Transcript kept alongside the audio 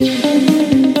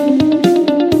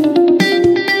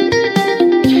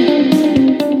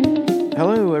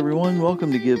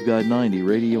Give God 90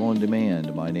 Radio on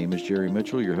Demand. My name is Jerry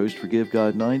Mitchell, your host for Give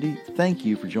God 90. Thank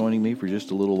you for joining me for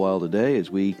just a little while today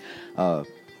as we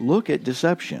look at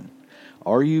deception.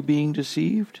 Are you being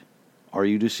deceived? Are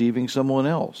you deceiving someone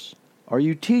else? Are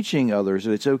you teaching others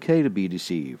that it's okay to be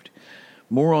deceived?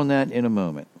 More on that in a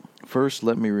moment. First,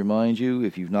 let me remind you,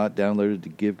 if you've not downloaded the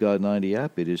Give God 90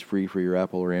 app, it is free for your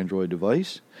Apple or Android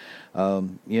device.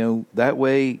 That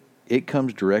way it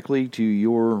comes directly to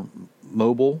your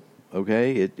mobile,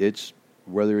 okay? It's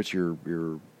whether it's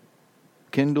your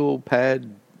Kindle,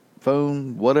 pad,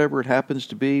 phone, whatever it happens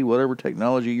to be, whatever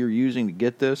technology you're using to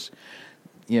get this,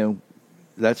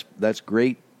 that's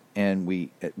great. And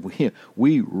we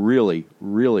really,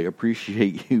 really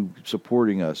appreciate you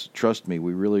supporting us. Trust me,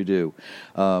 we really do.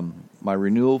 My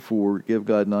renewal for Give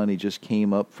God 90 just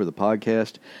came up for the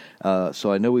podcast.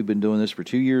 So I know we've been doing this for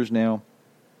 2 years now,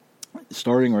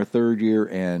 starting our third year,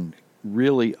 and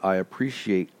really I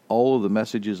appreciate all of the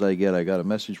messages I get. I got a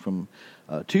message from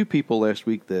 2 people last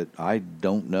week that I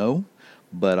don't know,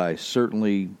 but I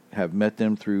certainly have met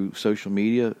them through social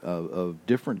media of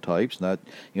different types.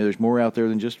 There's more out there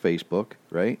than just Facebook,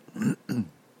 right?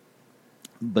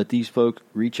 But these folks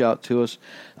reach out to us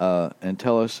and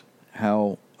tell us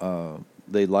how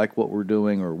they like what we're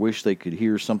doing or wish they could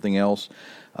hear something else.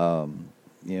 They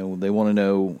want to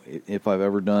know if I've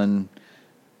ever done,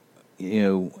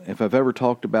 if I've ever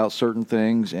talked about certain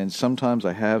things, and sometimes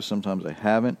I have, sometimes I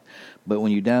haven't. But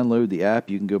when you download the app,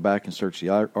 you can go back and search the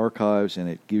archives, and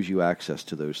it gives you access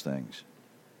to those things.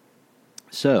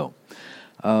 So,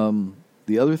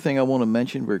 the other thing I want to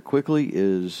mention very quickly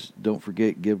is don't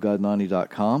forget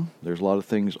GiveGod90.com. There's a lot of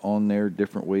things on there,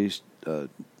 different ways to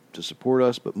support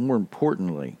us, but more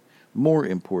importantly,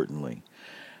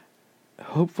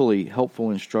 hopefully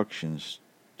helpful instructions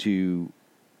to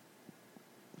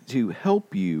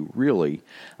help you, really.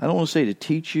 I don't want to say to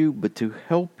teach you, but to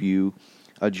help you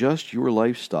adjust your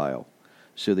lifestyle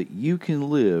so that you can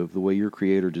live the way your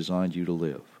Creator designed you to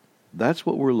live. That's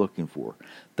what we're looking for.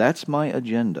 That's my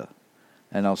agenda.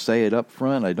 And I'll say it up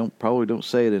front. I probably don't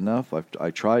say it enough.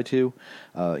 I try to.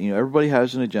 Everybody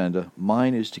has an agenda.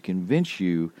 Mine is to convince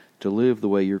you to live the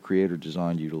way your Creator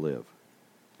designed you to live.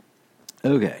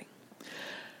 Okay.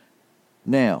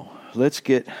 Now, let's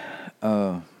get...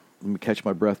 let me catch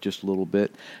my breath just a little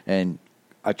bit. And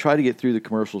I try to get through the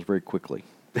commercials very quickly,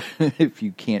 if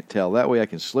you can't tell. That way I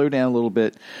can slow down a little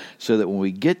bit so that when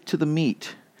we get to the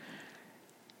meat,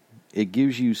 it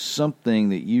gives you something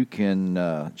that you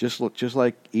can, just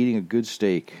like eating a good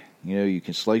steak, you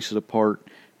can slice it apart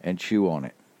and chew on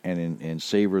it and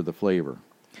savor the flavor.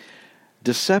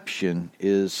 Deception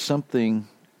is something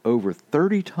over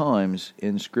 30 times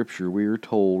in Scripture we are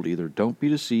told either don't be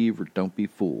deceived or don't be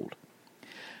fooled.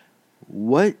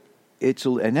 That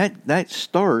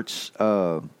starts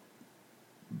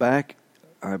back,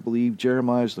 I believe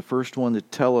Jeremiah is the first one to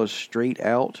tell us straight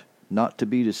out not to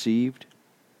be deceived,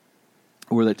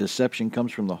 or that deception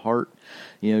comes from the heart.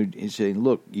 He's saying,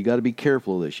 look, you got to be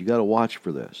careful of this. You got to watch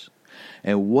for this.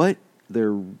 And what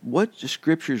the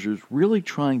Scriptures is really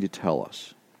trying to tell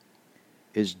us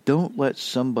is don't let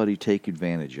somebody take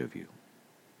advantage of you.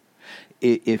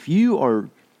 If you are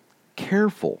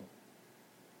careful,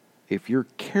 if you're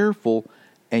careful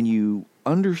and you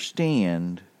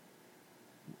understand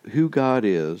who God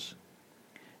is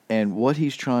and what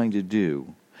He's trying to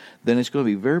do, then it's going to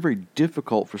be very, very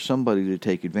difficult for somebody to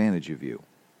take advantage of you.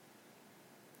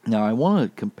 Now, I want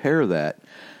to compare that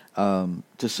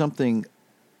to something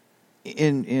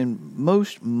in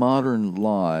most modern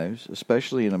lives,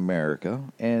 especially in America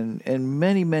and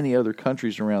many, many other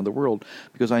countries around the world,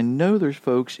 because I know there's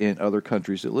folks in other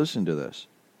countries that listen to this.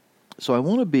 So I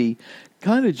want to be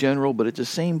kind of general, but at the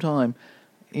same time,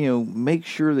 make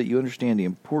sure that you understand the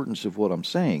importance of what I'm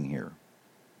saying here.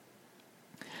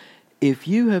 If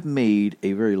you have made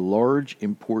a very large,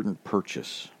 important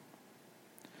purchase,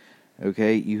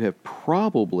 okay, you have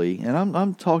probably, and I'm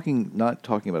not talking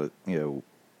about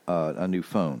a new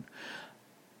phone.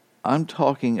 I'm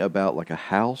talking about like a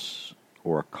house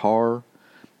or a car,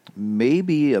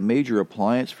 maybe a major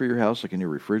appliance for your house, like a new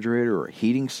refrigerator or a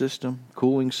heating system,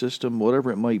 cooling system,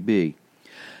 whatever it might be.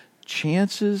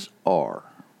 Chances are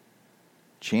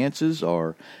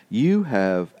you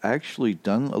have actually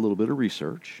done a little bit of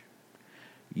research.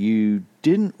 You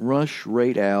didn't rush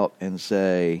right out and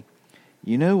say,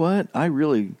 you know what, I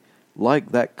really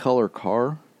like that color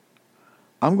car.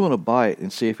 I'm going to buy it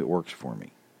and see if it works for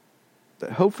me.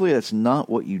 Hopefully that's not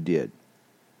what you did.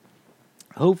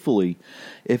 Hopefully,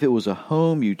 if it was a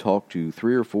home, you talked to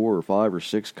 3 or 4 or 5 or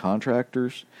 6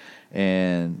 contractors,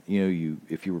 and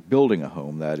if you were building a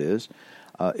home, that is,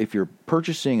 If you're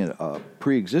purchasing a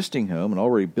pre-existing home, an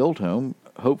already built home,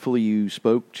 hopefully you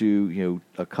spoke to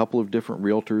a couple of different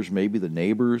realtors, maybe the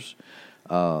neighbors.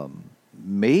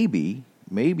 Maybe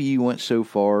you went so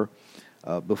far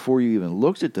before you even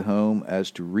looked at the home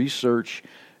as to research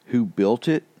who built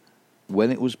it,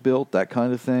 when it was built, that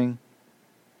kind of thing.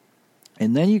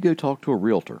 And then you go talk to a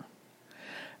realtor.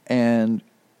 And,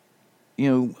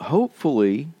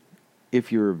 hopefully,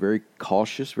 if you're a very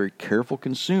cautious, very careful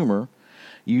consumer,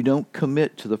 you don't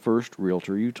commit to the first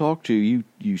realtor you talk to.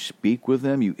 You speak with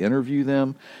them, you interview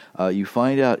them, you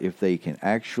find out if they can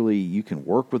you can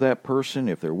work with that person,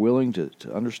 if they're willing to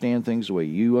understand things the way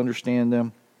you understand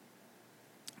them.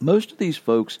 Most of these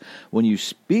folks, when you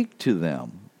speak to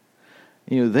them,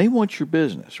 they want your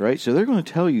business, right? So they're going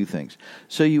to tell you things.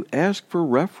 So you ask for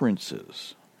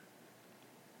references.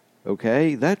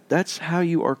 Okay? That's how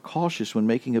you are cautious when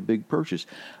making a big purchase.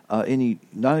 In the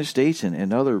United States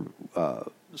and other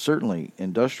certainly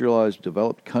industrialized,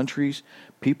 developed countries,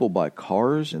 people buy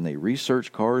cars and they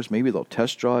research cars. Maybe they'll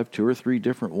test drive 2 or 3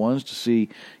 different ones to see,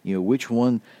 which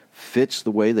one fits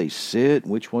the way they sit,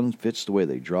 which one fits the way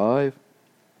they drive.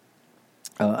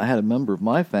 I had a member of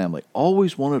my family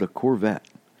always wanted a Corvette,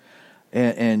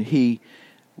 and he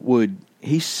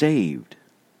saved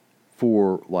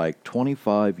for like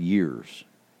 25 years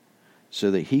so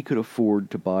that he could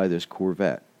afford to buy this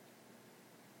Corvette.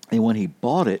 And when he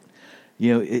bought it,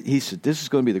 he said, "This is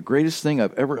going to be the greatest thing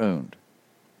I've ever owned."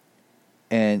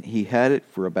 And he had it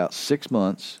for about 6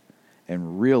 months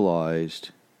and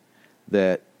realized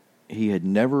that he had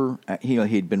never, he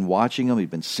had been watching him,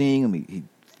 he'd been seeing him, he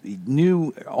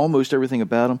knew almost everything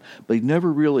about him, but he'd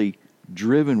never really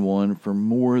driven one for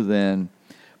more than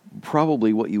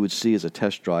probably what you would see as a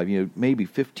test drive, maybe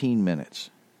 15 minutes.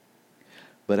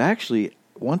 But actually,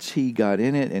 once he got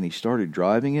in it and he started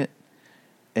driving it,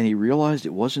 and he realized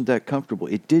it wasn't that comfortable,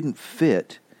 it didn't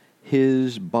fit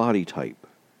his body type.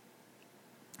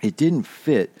 It didn't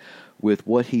fit with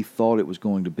what he thought it was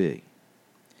going to be.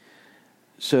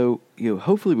 So,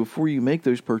 hopefully before you make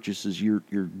those purchases, you're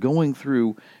going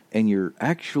through and you're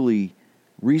actually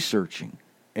researching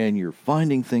and you're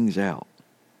finding things out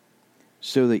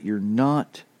so that you're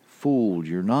not fooled,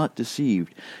 you're not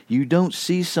deceived. You don't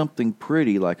see something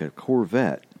pretty like a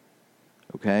Corvette,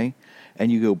 okay,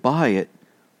 and you go buy it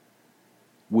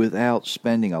without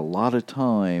spending a lot of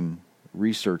time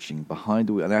researching behind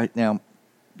the wheel. Now,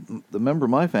 the member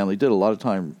of my family did a lot of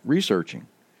time researching.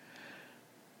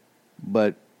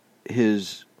 But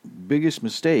his biggest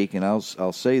mistake, and I'll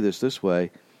say this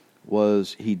way,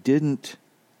 was he didn't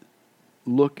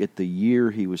look at the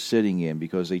year he was sitting in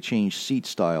because they changed seat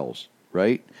styles,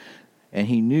 right? And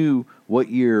he knew what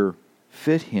year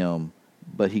fit him,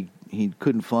 but he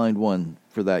couldn't find one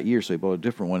for that year, so he bought a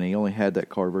different one, and he only had that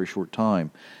car a very short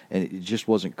time, and it just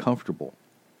wasn't comfortable.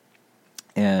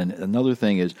 And another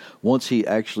thing is, once he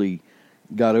actually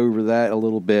got over that a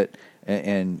little bit,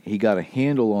 and he got a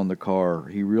handle on the car,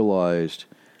 he realized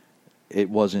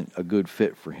it wasn't a good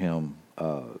fit for him,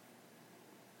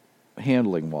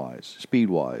 handling-wise,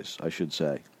 speed-wise, I should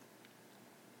say.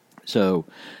 So,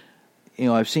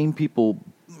 I've seen people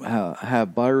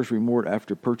have buyer's remorse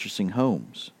after purchasing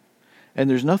homes. And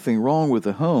there's nothing wrong with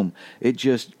the home. It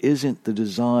just isn't the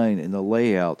design and the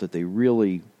layout that they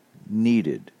really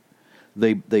needed.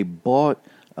 They bought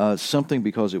something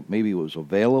because maybe it was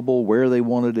available where they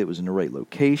wanted it, was in the right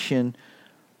location.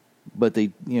 But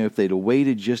they, if they'd have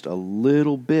waited just a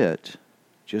little bit,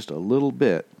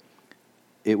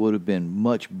 it would have been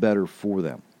much better for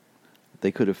them.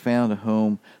 They could have found a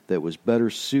home that was better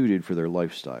suited for their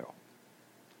lifestyle.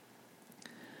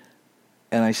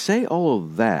 And I say all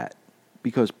of that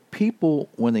because people,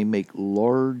 when they make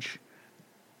large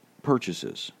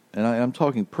purchases, and I'm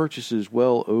talking purchases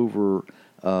well over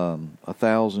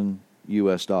 $1,000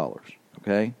 US,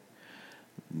 okay?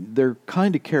 They're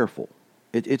kind of careful.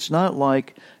 It's not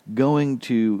like going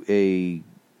to a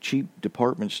cheap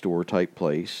department store type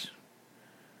place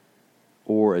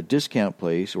or a discount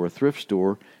place or a thrift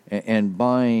store and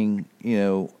buying,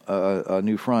 a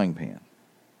new frying pan.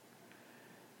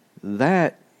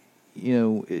 That,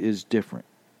 is different.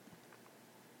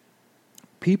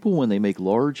 People, when they make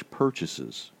large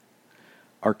purchases,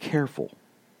 are careful.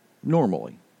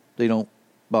 Normally, they don't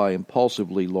buy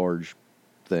impulsively large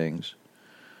things,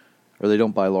 or they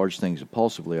don't buy large things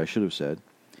impulsively, I should have said.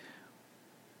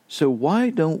 So why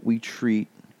don't we treat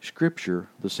Scripture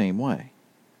the same way?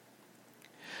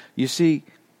 You see,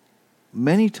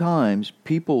 many times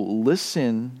people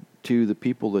listen to the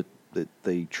people that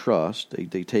they trust.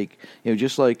 They take,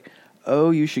 just like,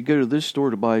 oh, you should go to this store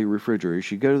to buy a refrigerator. You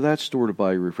should go to that store to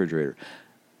buy a refrigerator.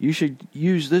 You should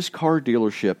use this car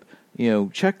dealership.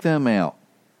 Check them out.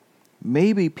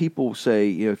 Maybe people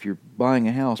say, if you're buying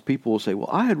a house, people will say, well,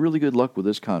 I had really good luck with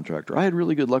this contractor. I had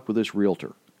really good luck with this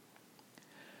realtor.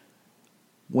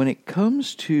 When it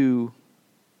comes to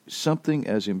something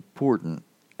as important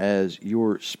as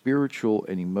your spiritual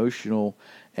and emotional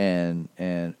and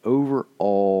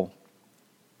overall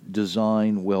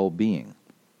design well-being,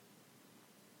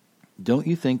 don't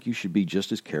you think you should be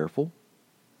just as careful?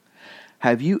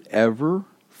 Have you ever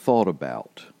thought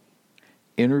about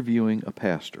interviewing a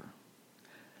pastor?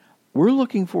 We're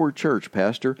looking for a church,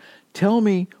 Pastor. Tell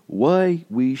me why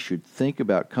we should think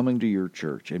about coming to your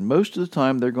church. And most of the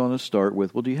time they're going to start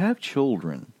with, well, do you have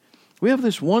children? We have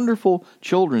this wonderful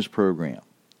children's program.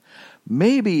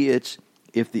 Maybe it's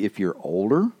if you're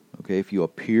older, okay, if you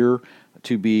appear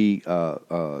to be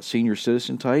a senior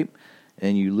citizen type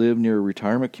and you live near a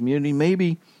retirement community,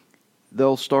 maybe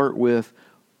they'll start with,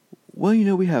 well,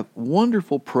 we have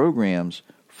wonderful programs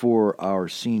for our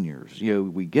seniors.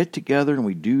 We get together and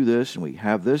we do this and we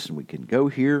have this and we can go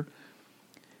here.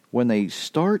 When they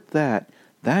start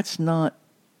that's not,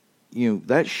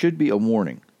 that should be a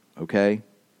warning, okay?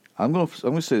 I'm going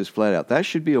to say this flat out. That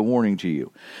should be a warning to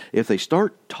you. If they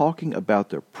start talking about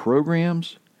their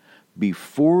programs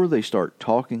before they start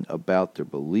talking about their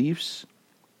beliefs,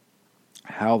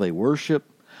 how they worship,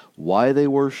 why they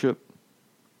worship,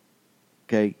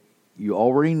 okay, you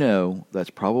already know that's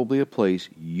probably a place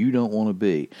you don't want to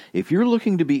be. If you're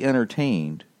looking to be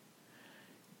entertained,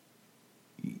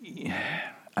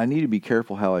 I need to be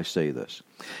careful how I say this.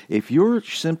 If you're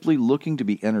simply looking to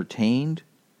be entertained,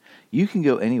 you can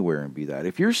go anywhere and be that.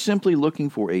 If you're simply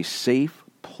looking for a safe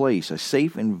place, a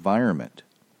safe environment,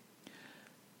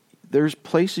 there's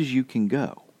places you can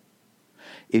go.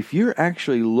 If you're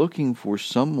actually looking for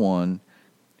someone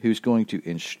who's going to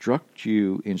instruct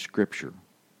you in Scripture,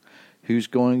 who's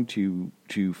going to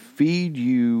feed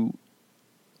you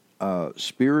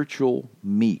spiritual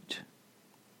meat,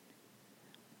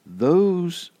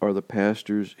 those are the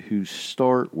pastors who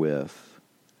start with,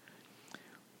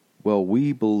 well,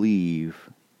 we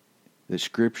believe that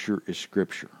Scripture is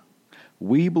Scripture.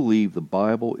 We believe the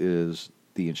Bible is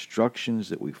the instructions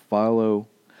that we follow.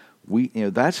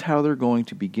 That's how they're going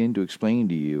to begin to explain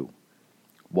to you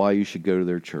why you should go to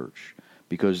their church.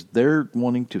 Because they're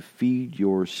wanting to feed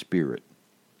your spirit.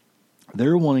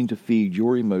 They're wanting to feed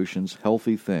your emotions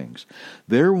healthy things.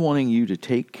 They're wanting you to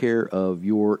take care of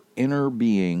your inner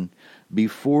being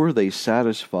before they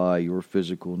satisfy your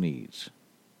physical needs.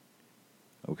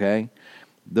 Okay?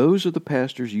 Those are the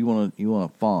pastors you want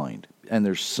to find. And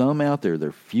there's some out there.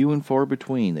 They're few and far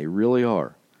between. They really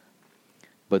are.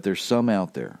 But there's some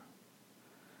out there.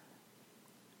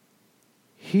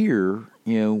 Here,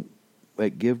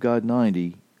 at Give God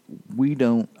 90,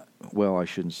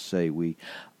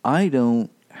 I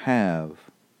don't have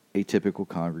a typical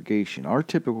congregation. Our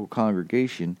typical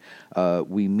congregation,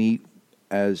 we meet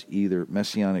as either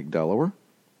Messianic Delaware,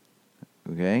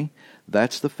 okay?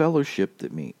 That's the fellowship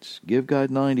that meets. Give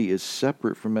God 90 is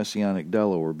separate from Messianic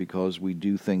Delaware because we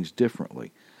do things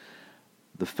differently.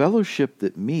 The fellowship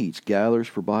that meets gathers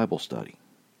for Bible study,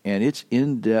 and it's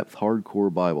in-depth,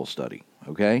 hardcore Bible study,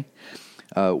 okay?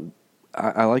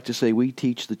 I like to say we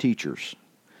teach the teachers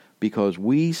because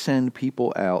we send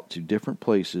people out to different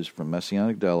places from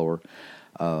Messianic Delaware,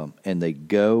 and they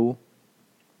go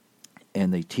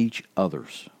and they teach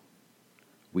others.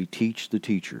 We teach the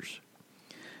teachers.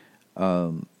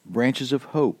 Branches of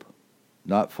Hope,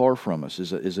 not far from us,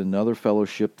 is another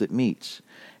fellowship that meets,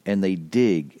 and they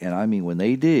dig. And I mean, when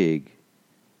they dig,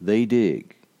 they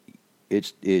dig.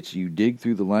 It's you dig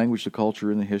through the language, the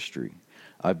culture, and the history.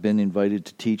 I've been invited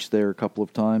to teach there a couple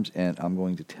of times, and I'm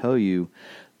going to tell you,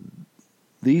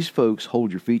 these folks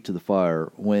hold your feet to the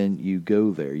fire when you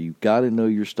go there. You've got to know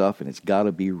your stuff, and it's got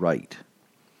to be right.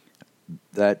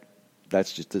 That's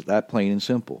just that plain and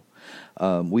simple.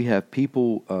 We have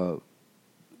people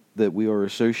that we are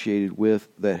associated with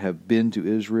that have been to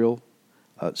Israel,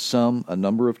 a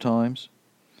number of times.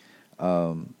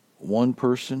 One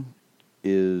person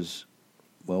is,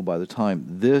 by the time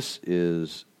this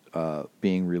is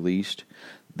being released,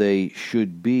 they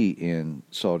should be in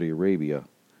Saudi Arabia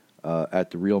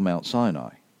at the real Mount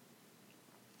Sinai.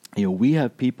 We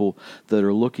have people that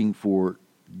are looking for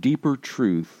deeper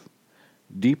truth,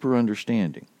 deeper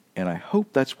understanding. And I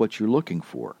hope that's what you're looking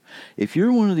for. If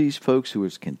you're one of these folks who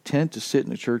is content to sit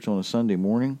in a church on a Sunday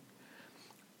morning,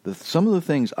 some of the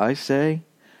things I say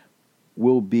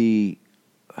will be,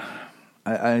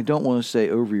 I don't want to say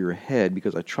over your head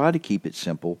because I try to keep it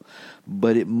simple,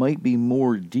 but it might be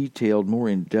more detailed, more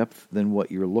in depth than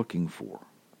what you're looking for.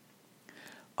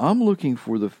 I'm looking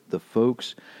for the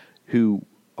folks who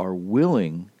are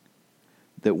willing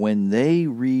that when they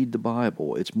read the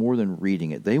Bible, it's more than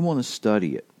reading it. They want to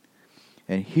study it.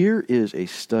 And here is a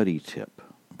study tip,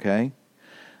 okay?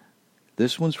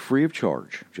 This one's free of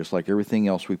charge, just like everything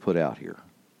else we put out here.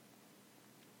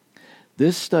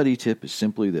 This study tip is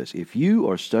simply this. If you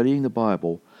are studying the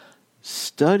Bible,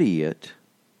 study it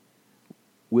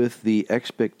with the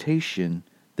expectation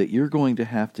that you're going to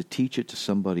have to teach it to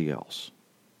somebody else.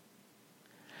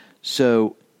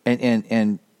 So,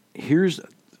 and here's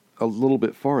a little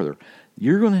bit farther.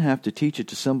 You're going to have to teach it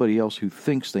to somebody else who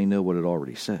thinks they know what it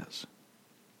already says.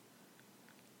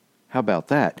 How about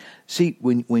that? See,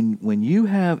 when you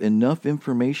have enough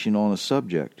information on a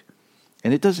subject,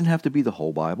 and it doesn't have to be the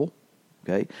whole Bible,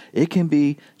 okay? It can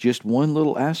be just one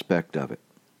little aspect of it.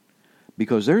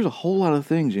 Because there's a whole lot of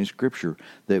things in Scripture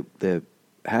that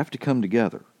have to come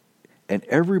together. And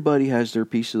everybody has their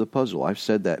piece of the puzzle. I've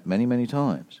said that many, many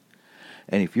times.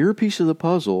 And if your piece of the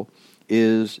puzzle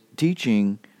is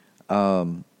teaching,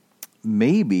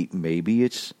 maybe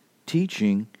it's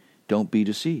teaching, don't be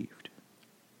deceived.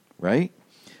 Right?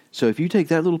 So if you take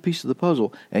that little piece of the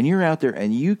puzzle and you're out there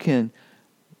and you can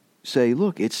say,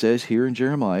 look, it says here in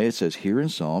Jeremiah, it says here in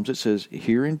Psalms, it says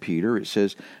here in Peter, it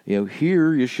says, here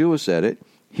Yeshua said it,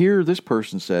 here this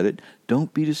person said it,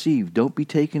 don't be deceived, don't be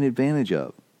taken advantage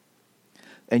of.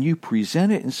 And you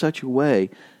present it in such a way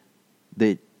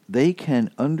that they can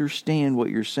understand what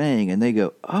you're saying and they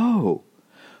go, oh,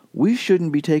 we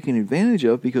shouldn't be taken advantage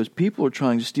of because people are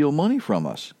trying to steal money from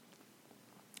us.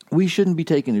 We shouldn't be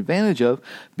taken advantage of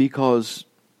because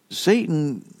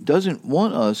Satan doesn't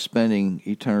want us spending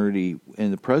eternity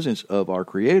in the presence of our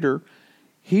Creator.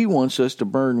 He wants us to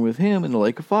burn with Him in the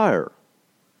lake of fire.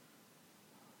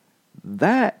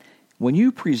 That, when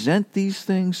you present these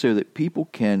things so that people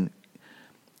can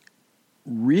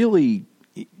really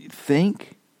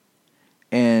think,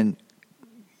 and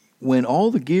when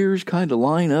all the gears kind of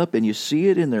line up and you see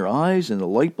it in their eyes and the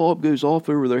light bulb goes off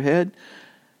over their head,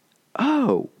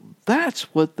 oh,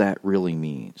 that's what that really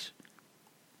means.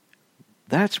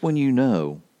 That's when you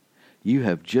know you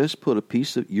have just put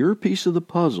your piece of the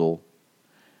puzzle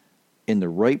in the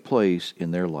right place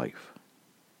in their life.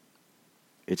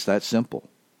 It's that simple.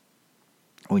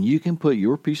 When you can put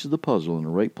your piece of the puzzle in the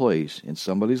right place in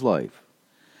somebody's life,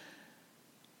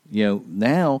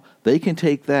 now they can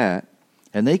take that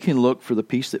and they can look for the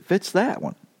piece that fits that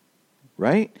one,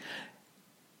 right?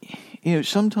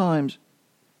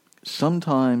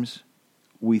 Sometimes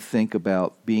we think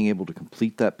about being able to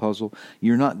complete that puzzle.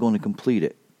 You're not going to complete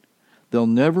it. They'll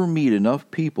never meet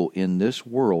enough people in this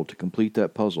world to complete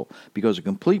that puzzle, because a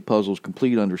complete puzzle is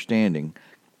complete understanding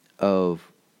of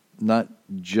not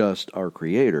just our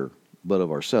Creator, but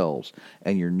of ourselves.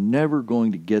 And you're never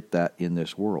going to get that in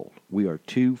this world. We are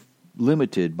too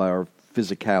limited by our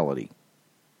physicality,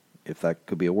 if that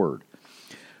could be a word.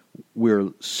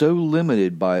 We're so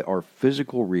limited by our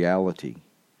physical reality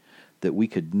that we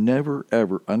could never,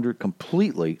 ever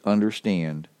completely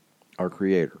understand our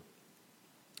Creator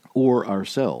or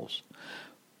ourselves.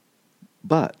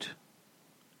 But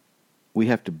we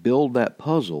have to build that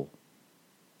puzzle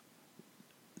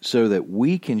so that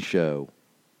we can show,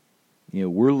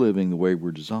 we're living the way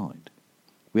we're designed.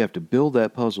 We have to build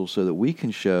that puzzle so that we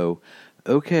can show,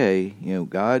 okay,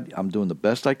 God, I'm doing the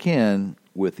best I can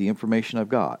with the information I've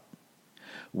got.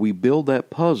 We build that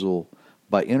puzzle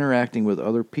by interacting with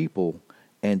other people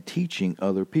and teaching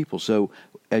other people. So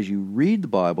as you read the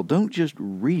Bible, don't just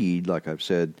read, like I've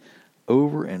said,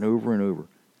 over and over and over.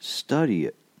 Study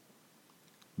it.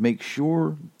 Make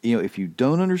sure, if you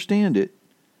don't understand it,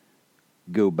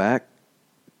 go back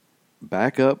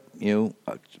up,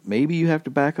 maybe you have to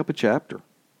back up a chapter.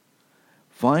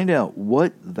 Find out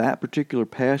what that particular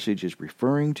passage is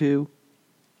referring to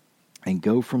and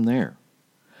go from there.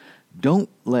 Don't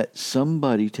let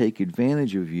somebody take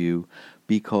advantage of you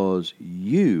because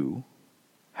you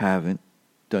haven't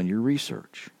done your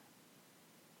research.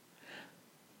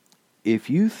 If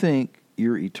you think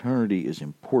your eternity is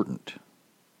important,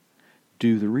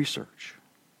 do the research.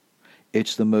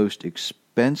 It's the most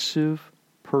expensive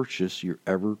purchase you're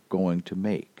ever going to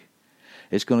make.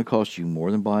 It's going to cost you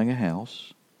more than buying a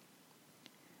house.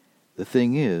 The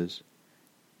thing is,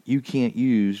 you can't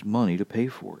use money to pay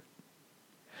for it.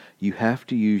 You have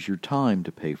to use your time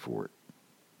to pay for it.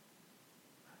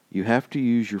 You have to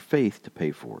use your faith to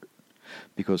pay for it.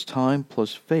 Because time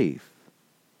plus faith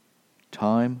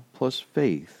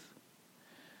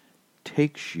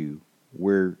takes you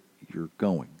where you're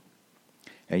going.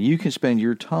 And you can spend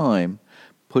your time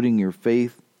putting your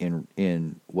faith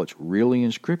in what's really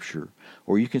in Scripture,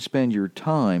 or you can spend your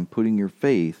time putting your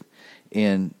faith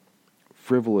in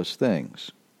frivolous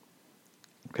things.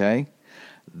 Okay?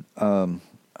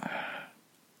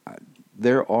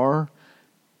 There are,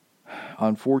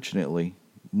 unfortunately,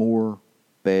 more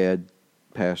bad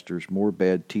pastors, more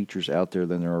bad teachers out there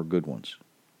than there are good ones.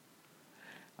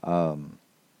 And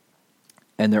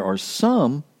there are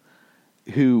some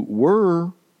who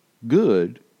were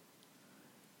good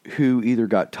who either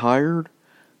got tired,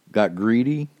 got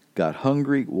greedy, got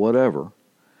hungry, whatever,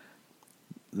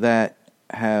 that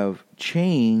have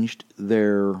changed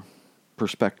their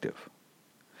perspective.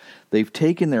 They've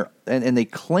taken their, and they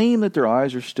claim that their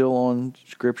eyes are still on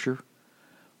Scripture,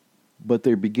 but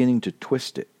they're beginning to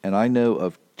twist it. And I know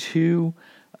of two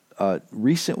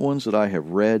recent ones that I have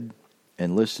read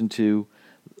and listened to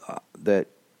that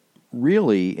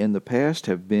really in the past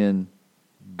have been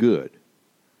good.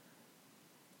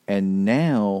 And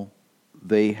now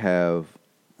they have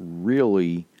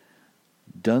really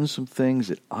done some things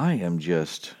that I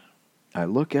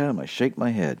look at them, I shake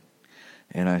my head,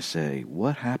 and I say,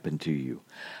 what happened to you?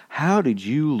 How did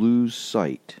you lose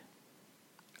sight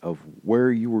of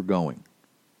where you were going?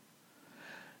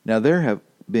 Now, there have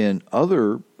been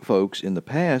other folks in the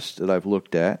past that I've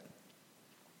looked at,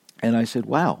 and I said,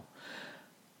 wow,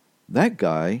 that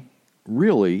guy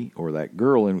really, or that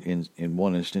girl in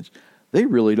one instance, they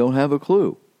really don't have a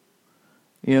clue.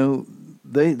 You know,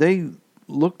 they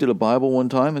looked at a Bible one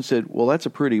time and said, well, that's a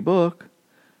pretty book.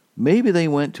 Maybe they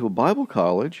went to a Bible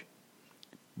college,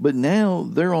 but now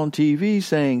they're on TV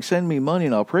saying, send me money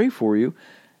and I'll pray for you.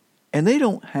 And they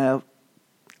don't have,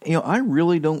 I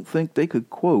really don't think they could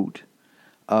quote,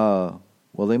 well,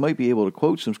 they might be able to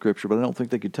quote some Scripture, but I don't think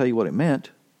they could tell you what it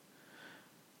meant.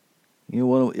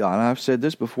 And I've said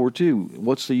this before too,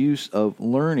 what's the use of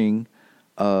learning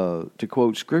to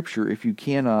quote Scripture if you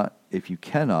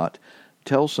cannot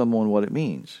tell someone what it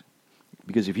means?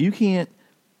 Because if you can't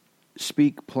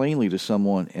speak plainly to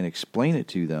someone and explain it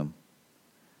to them,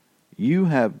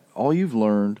 all you've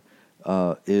learned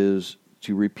is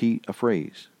to repeat a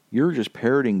phrase. You're just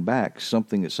parroting back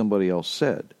something that somebody else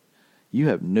said. You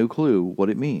have no clue what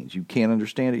it means. You can't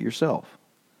understand it yourself.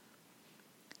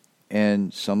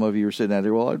 And some of you are sitting out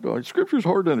there, well, Scripture's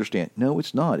hard to understand. No,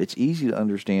 it's not. It's easy to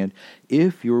understand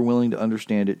if you're willing to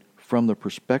understand it from the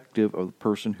perspective of the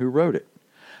person who wrote it.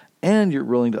 And you're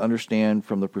willing to understand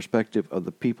from the perspective of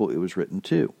the people it was written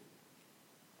to.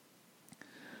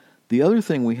 The other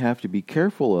thing we have to be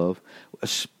careful of,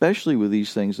 especially with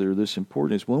these things that are this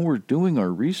important, is when we're doing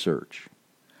our research,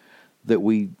 that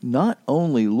we not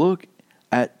only look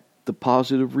at the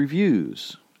positive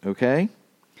reviews, okay?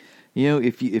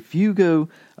 If you go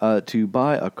to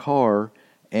buy a car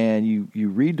and you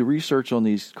read the research on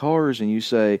these cars and you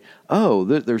say, oh,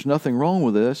 there's nothing wrong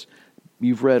with this,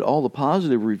 you've read all the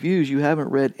positive reviews, you haven't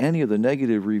read any of the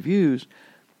negative reviews,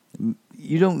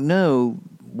 you don't know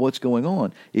what's going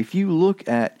on. If you look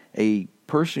at a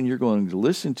person you're going to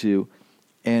listen to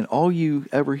and all you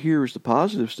ever hear is the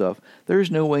positive stuff, there's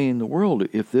no way in the world,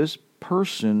 if this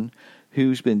person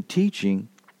who's been teaching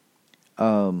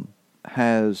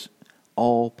has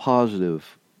all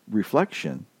positive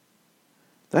reflection,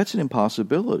 that's an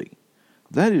impossibility.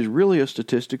 That is really a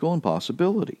statistical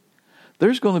impossibility.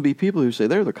 There's going to be people who say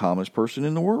they're the calmest person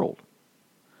in the world.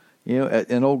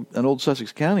 An old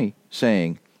Sussex County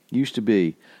saying used to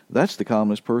be, that's the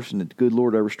calmest person that the good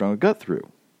Lord ever strung a gut through.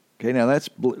 Okay, now that's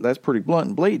pretty blunt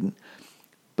and blatant,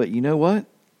 but you know what?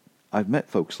 I've met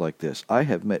folks like this. I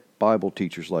have met Bible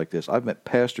teachers like this. I've met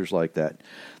pastors like that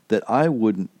I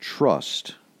wouldn't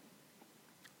trust.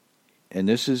 And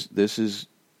this is,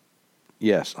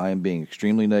 yes, I am being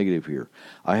extremely negative here.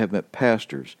 I have met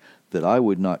pastors that I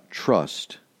would not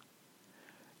trust.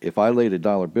 If I laid a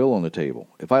dollar bill on the table,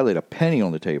 if I laid a penny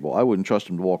on the table, I wouldn't trust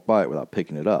them to walk by it without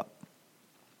picking it up.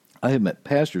 I have met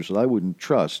pastors that I wouldn't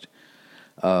trust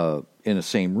in the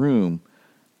same room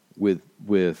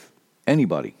with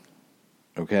anybody.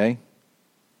 Okay?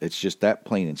 It's just that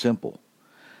plain and simple.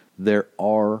 There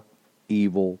are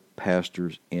evil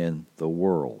pastors in the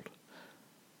world.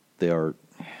 They are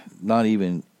not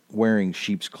even wearing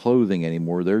sheep's clothing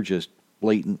anymore. They're just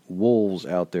blatant wolves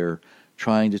out there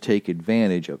trying to take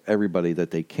advantage of everybody that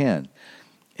they can.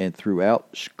 And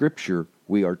throughout Scripture,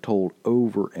 we are told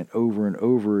over and over and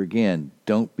over again,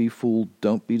 don't be fooled,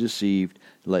 don't be deceived,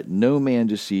 let no man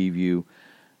deceive you,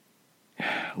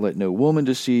 let no woman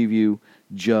deceive you,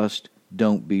 just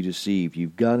don't be deceived.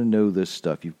 You've got to know this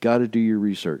stuff. You've got to do your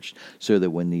research so that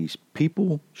when these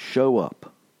people show up,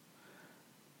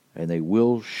 and they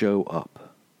will show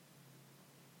up,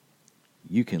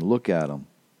 you can look at them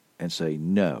and say,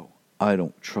 no, I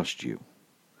don't trust you.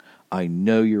 I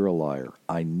know you're a liar.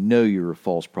 I know you're a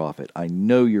false prophet. I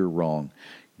know you're wrong.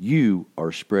 You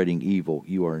are spreading evil.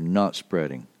 You are not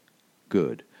spreading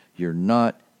good. You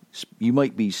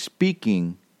might be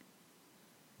speaking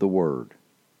the word,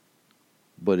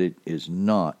 but it is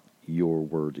not your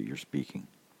word that you're speaking.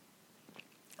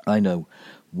 I know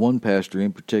one pastor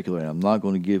in particular, and I'm not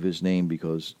going to give his name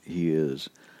because he is,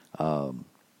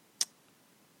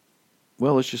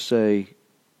 let's just say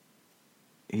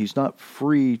he's not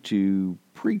free to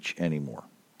preach anymore.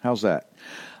 How's that?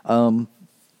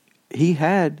 He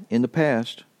had, in the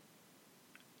past,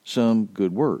 some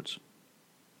good words.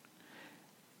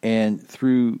 And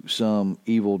through some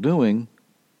evil doing,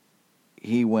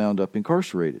 he wound up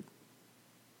incarcerated.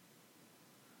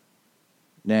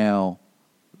 Now,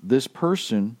 this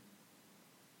person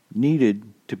needed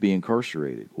to be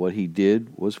incarcerated. What he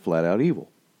did was flat out evil.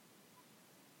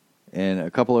 And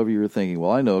a couple of you are thinking,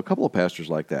 well, I know a couple of pastors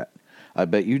like that. I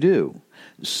bet you do.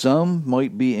 Some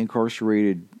might be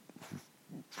incarcerated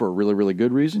for a really, really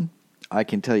good reason. I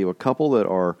can tell you a couple that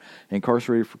are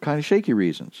incarcerated for kind of shaky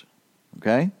reasons.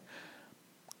 Okay?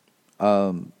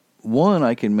 One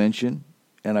I can mention,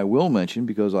 and I will mention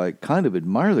because I kind of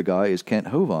admire the guy, is Kent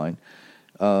Hovind.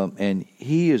 And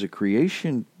he is a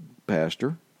creation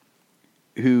pastor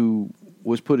who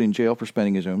was put in jail for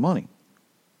spending his own money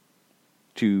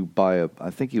to buy I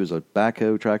think he was a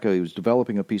traco. He was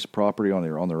developing a piece of property on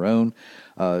their own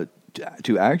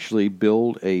to actually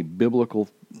build a biblical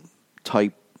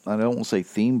type, I don't want to say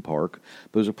theme park,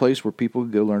 but it was a place where people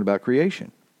could go learn about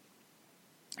creation.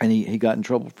 And he got in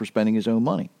trouble for spending his own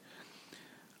money.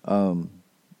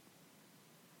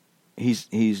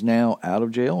 He's now out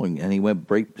of jail, and he went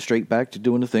straight back to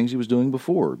doing the things he was doing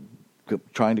before,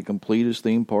 trying to complete his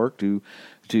theme park to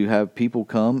have people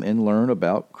come and learn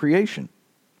about creation.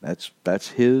 That's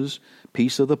his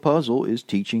piece of the puzzle, is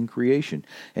teaching creation.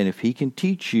 And if he can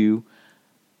teach you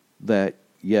that,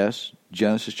 yes,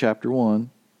 Genesis chapter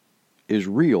 1 is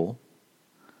real,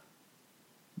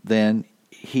 then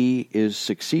he is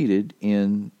succeeded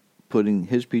in putting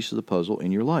his piece of the puzzle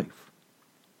in your life.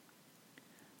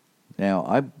 Now,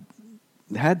 I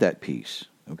had that piece,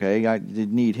 okay? I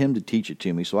didn't need him to teach it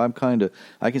to me, so I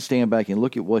can stand back and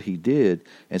look at what he did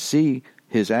and see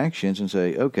his actions and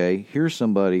say, okay, here's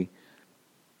somebody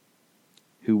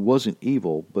who wasn't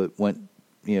evil, but went,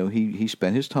 he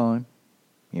spent his time,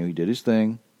 he did his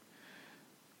thing.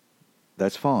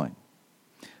 That's fine.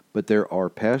 But there are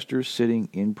pastors sitting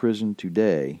in prison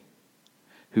today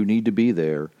who need to be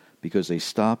there because they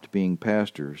stopped being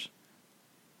pastors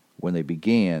when they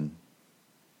began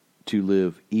to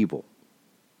live evil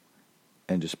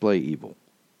and display evil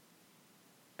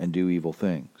and do evil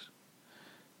things.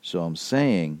 So I'm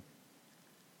saying,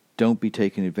 don't be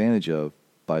taken advantage of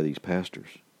by these pastors.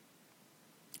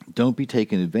 Don't be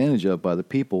taken advantage of by the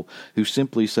people who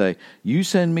simply say, you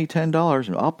send me $10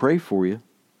 and I'll pray for you.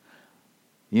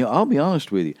 I'll be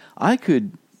honest with you. I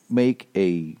could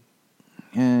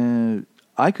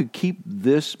keep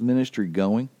this ministry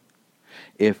going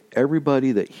if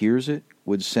everybody that hears it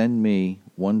would send me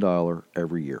 $1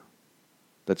 every year.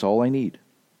 That's all I need.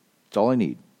 That's all I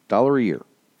need. $1 a year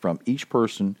from each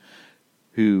person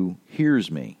who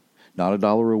hears me. Not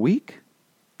 $1 a week,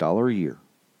 $1 a year.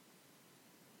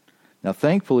 Now,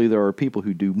 thankfully, there are people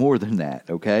who do more than that,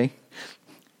 okay?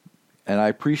 And I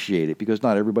appreciate it because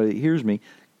not everybody that hears me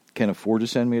can afford to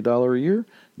send me $1 a year.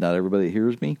 Not everybody that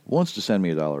hears me wants to send me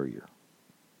 $1 a year.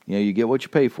 You get what you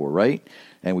pay for, right?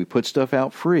 And we put stuff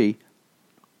out free.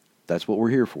 That's what we're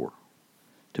here for.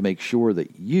 To make sure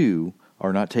that you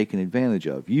are not taken advantage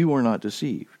of. You are not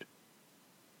deceived.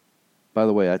 By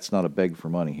the way, that's not a beg for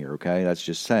money here, okay? That's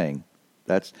just saying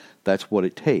that's what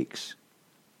it takes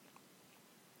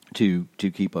to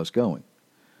keep us going.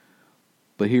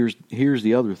 But here's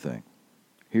the other thing.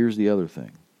 Here's the other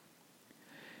thing.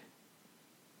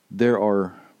 There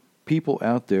are people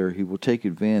out there who will take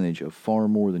advantage of far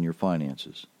more than your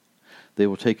finances. They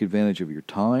will take advantage of your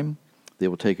time. They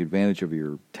will take advantage of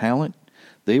your talent.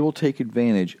 They will take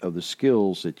advantage of the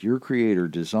skills that your Creator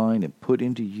designed and put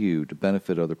into you to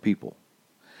benefit other people.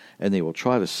 And they will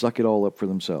try to suck it all up for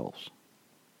themselves.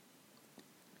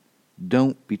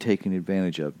 Don't be taken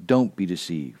advantage of. Don't be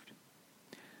deceived.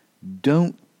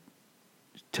 Don't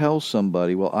tell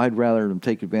somebody, well, I'd rather them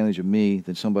take advantage of me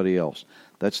than somebody else.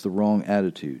 That's the wrong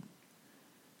attitude.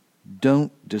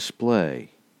 Don't display.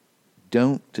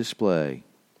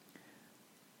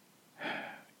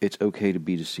 It's okay to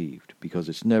be deceived, because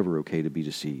it's never okay to be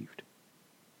deceived.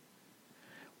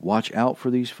 Watch out for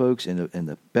these folks, and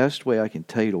the best way I can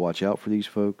tell you to watch out for these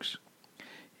folks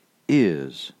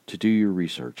is to do your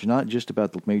research, not just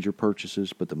about the major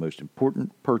purchases, but the most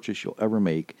important purchase you'll ever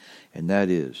make, and that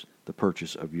is the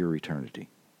purchase of your eternity.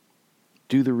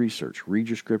 Do the research. Read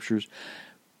your scriptures.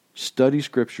 Study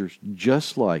scriptures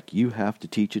just like you have to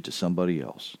teach it to somebody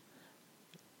else.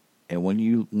 And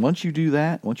once you do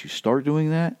that, once you start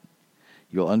doing that,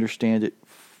 you'll understand it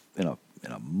in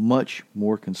a much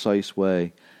more concise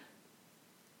way,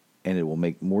 and it will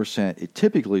make more sense. It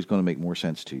typically is going to make more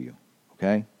sense to you.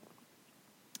 Okay?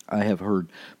 I have heard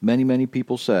many, many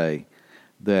people say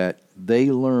that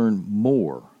they learn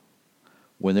more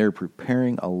when they're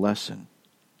preparing a lesson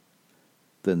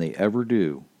than they ever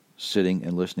do sitting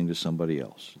and listening to somebody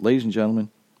else. Ladies and gentlemen,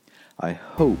 I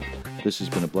hope this has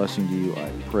been a blessing to you.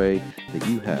 I pray that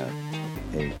you have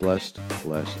a blessed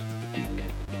week.